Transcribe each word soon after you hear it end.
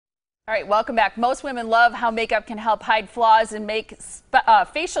All right, welcome back. Most women love how makeup can help hide flaws and make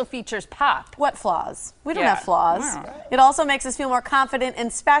facial features pop. What flaws? We don't have flaws. It also makes us feel more confident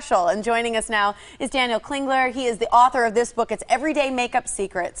and special. And joining us now is Daniel Klingler. He is the author of this book. It's Everyday Makeup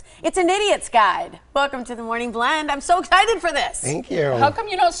Secrets. It's an idiot's guide. Welcome to the Morning Blend. I'm so excited for this. Thank you. How come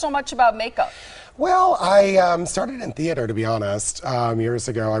you know so much about makeup? Well, I started in theater, to be honest. Years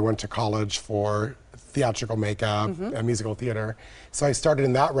ago, I went to college for theatrical makeup and musical theater. So I started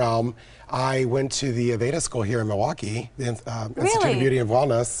in that realm. I went to the Aveda School here in Milwaukee, the Institute of Beauty and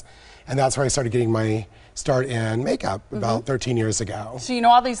Wellness, and that's where I started getting my start in makeup about 13 years ago. So you know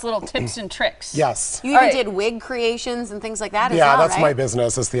all these little tips and tricks. Yes. You even did wig creations and things like that as well, Yeah, that's right? my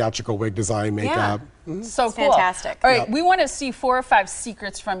business, is theatrical wig design, makeup. So cool. Fantastic. All right, we want to see 4 or 5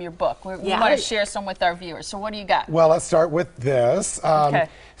 secrets from your book. We want to share some with our viewers. So what do you got? Well, let's start with this.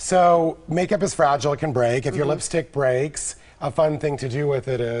 So makeup is fragile, it can break. If your lipstick breaks, a fun thing to do with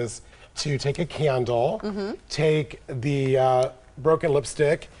it is to take a candle, take the broken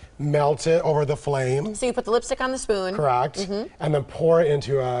lipstick, melt it over the flame. So you put the lipstick on the spoon. Correct. And then pour it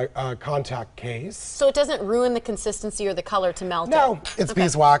into a contact case. So it doesn't ruin the consistency or the color to melt it? No, it's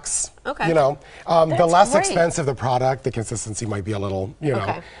beeswax. Okay. You know, the less great. expensive the product, the consistency might be a little, you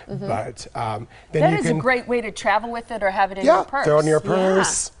know. But then That you is can, a great way to travel with it or have it in your purse. throw it in your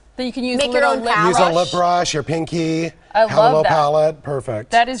purse. Then you can use Make a your little own lip Use brush. a lip brush, your pinky. I have a love little that. palette. Perfect.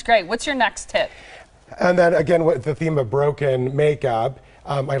 That is great. What's your next tip? And then again, with the theme of broken makeup,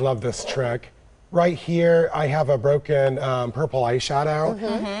 I love this trick. Right here, I have a broken purple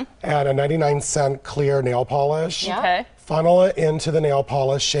eyeshadow and a 99-cent clear nail polish. Okay. Funnel it into the nail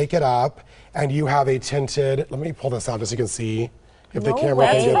polish, shake it up, and you have a tinted, let me pull this out just so you can see if the camera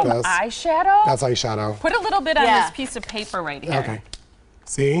can get this. Eyeshadow? That's eyeshadow. Put a little bit on this piece of paper right here. Okay.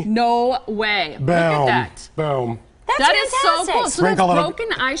 See? No way. Boom. Look at that. Boom. That is so cool. So Sprinkle that's a little- broken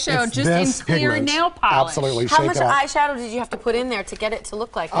eyeshadow It's just this in clear pigment. nail polish. Absolutely. How Shake much it up. eyeshadow did you have to put in there to get it to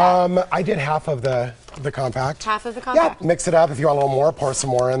look like that? I did half of the compact. Half of the compact? Yeah, mix it up. If you want a little more, pour some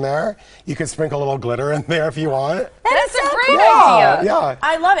more in there. You could sprinkle a little glitter in there if you want. That's a great Yeah, idea. yeah.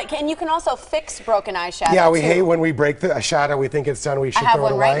 I love it. And you can also fix broken eyeshadow. Yeah, we too. hate when we break the shadow. We think it's done. We should have throw it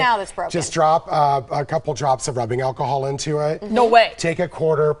one away. right now that's broken. Just drop a couple drops of rubbing alcohol into it. No way. Take a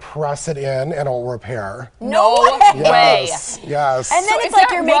quarter, press it in, and it'll repair. No way. Yes, yes. And then So it's is like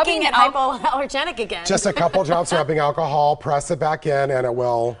that you're making rubbing it hypoallergenic again. Just a couple drops of rubbing alcohol, press it back in, and it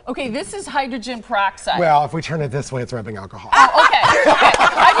will. Okay, this is hydrogen peroxide. Well, if we turn it this way, it's rubbing alcohol. Oh, okay.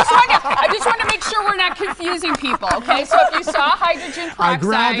 I just want to make sure we're not confusing people. Okay, so if you saw hydrogen peroxide, I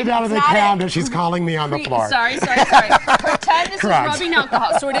grabbed it out of the counter. She's calling me on the floor. Sorry. Pretend this Correct. is rubbing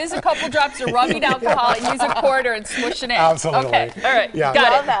alcohol. So it is a couple drops of rubbing alcohol, and use a quarter and smush it in. Absolutely. Okay. All right. Yeah.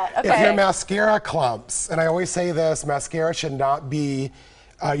 Got Love it. that. If Okay. your mascara clumps, and I always say this, mascara should not be,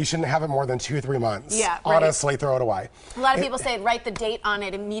 you shouldn't have it more than 2 or 3 months. Yeah, right. Honestly, throw it away. A lot of people say write the date on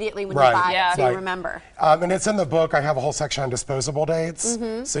it immediately when Right. you buy Yeah. it, so Right. you remember. And it's in the book. I have a whole section on disposable dates,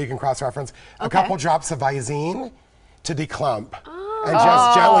 so you can cross-reference. A couple drops of Visine to declump. And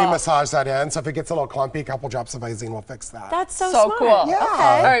just gently massage that in. So if it gets a little clumpy, a couple drops of Visine will fix that. That's so So smart. cool. Yeah.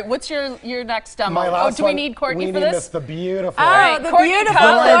 All right. What's your next demo? My last do we one, need Courtney we for need this? Miss the beautiful. Oh, right, the Courtney beautiful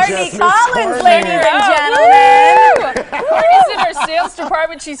Collins. Courtney Gorgeous Miss Collins, Courtney. ladies and Woo! gentlemen. Courtney's in our sales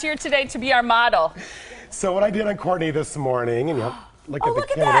department. She's here today to be our model. So what I did on Courtney this morning, and you look Oh, at the look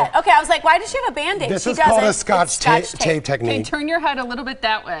at camera. that. Okay, I was like, why does she have a Band-Aid? This She is called doesn't. a Scotch It's tape Okay, technique. turn your head a little bit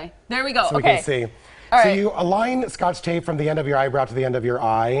that way. There we go. So we okay. can see. All So right. you align Scotch tape from the end of your eyebrow to the end of your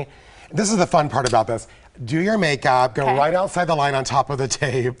eye. This is the fun part about this. Do your makeup, go Okay. right outside the line on top of the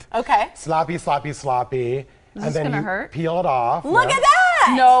tape. Okay. Sloppy, sloppy, sloppy. And this then gonna you hurt? peel it off. Look yeah. at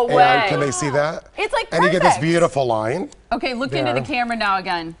that. No And way. can they see that? It's like And you get this perfect. beautiful line. Okay, look into the There. camera now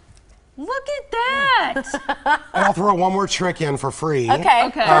again. Look at that. And I'll throw one more trick in for free. Okay,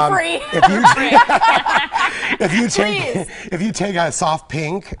 Okay. for free. If you take a soft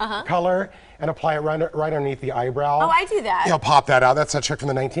pink color and apply it right underneath the eyebrow. Oh, I do that. You'll pop that out. That's a trick from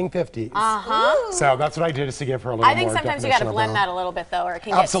the 1950s. Uh-huh. So that's what I did, just to give her a little more I think sometimes you got to definition of blend the- that a little bit, though, or it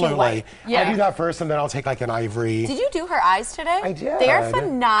can get too Absolutely. white. Yeah. I'll do that first, and then I'll take like an ivory. Did you do her eyes today? I did. They are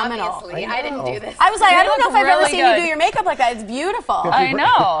phenomenal. Obviously, I didn't do this. I was like, I don't know if I've ever really seen you good. do your makeup like that. It's beautiful. I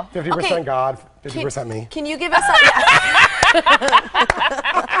know. 50% Okay. God, 50% me. Can you give us a...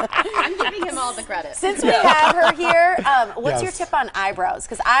 I'm giving him all the credit. Since we have her here, what's your Yes. tip on eyebrows?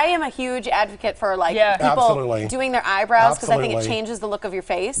 Because I am a huge advocate for like Yeah. people Absolutely. doing their eyebrows because I think it Absolutely. changes the look of your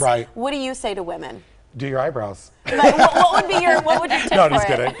face. Right. What do you say to women? Do your eyebrows. Like, what would be your tip No, for just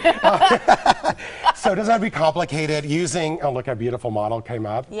it? kidding. So it doesn't have to be complicated. Using, oh look, a beautiful model came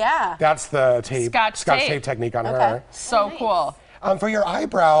up. Yeah. That's the tape, Scotch tape. tape technique on Okay. her. So cool. For your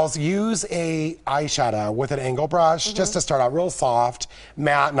eyebrows, use a eyeshadow with an angle brush just to start out real soft,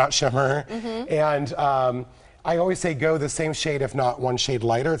 matte, not shimmer. And I always say go the same shade, if not one shade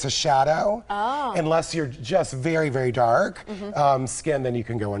lighter. It's a shadow. Unless you're just very, very dark skin, then you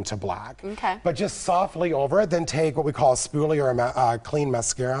can go into black. Okay. But just softly over it, then take what we call a spoolie or a clean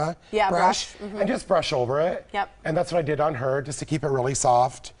mascara brush and just brush over it. Yep. And that's what I did on her, just to keep it really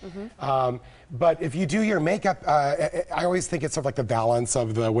soft. But if you do your makeup, I always think it's sort of like the balance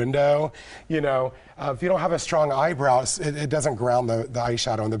of the window. You know, if you don't have a strong eyebrows, it doesn't ground the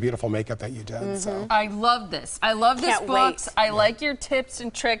eyeshadow and the beautiful makeup that you did. So. I love this. I love this book. I like your tips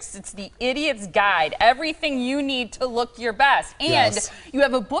and tricks. It's the Idiot's Guide. Everything you need to look your best. And you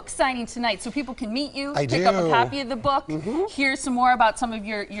have a book signing tonight, so people can meet you, pick up a copy of the book, hear some more about some of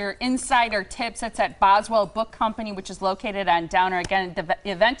your insider tips. That's at Boswell Book Company, which is located on Downer. Again, the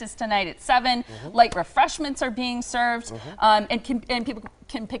event is tonight at 7. Light refreshments are being served, and people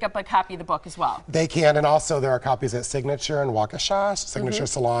can pick up a copy of the book as well. They can, and also there are copies at Signature and Waukesha, Signature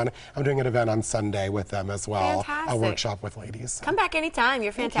Salon. I'm doing an event on Sunday with them as well. Fantastic. A workshop with ladies. Come back anytime.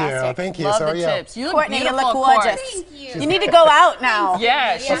 You're fantastic. Thank you. Love So the tips. You look Courtney, you beautiful, look gorgeous. Thank you. You need to go out now.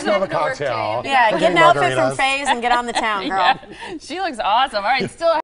 Yeah, Let's go have a cocktail. Yeah, We're get an getting outfit margaritas. from Faye's and get on the town, girl. She looks awesome. All right, still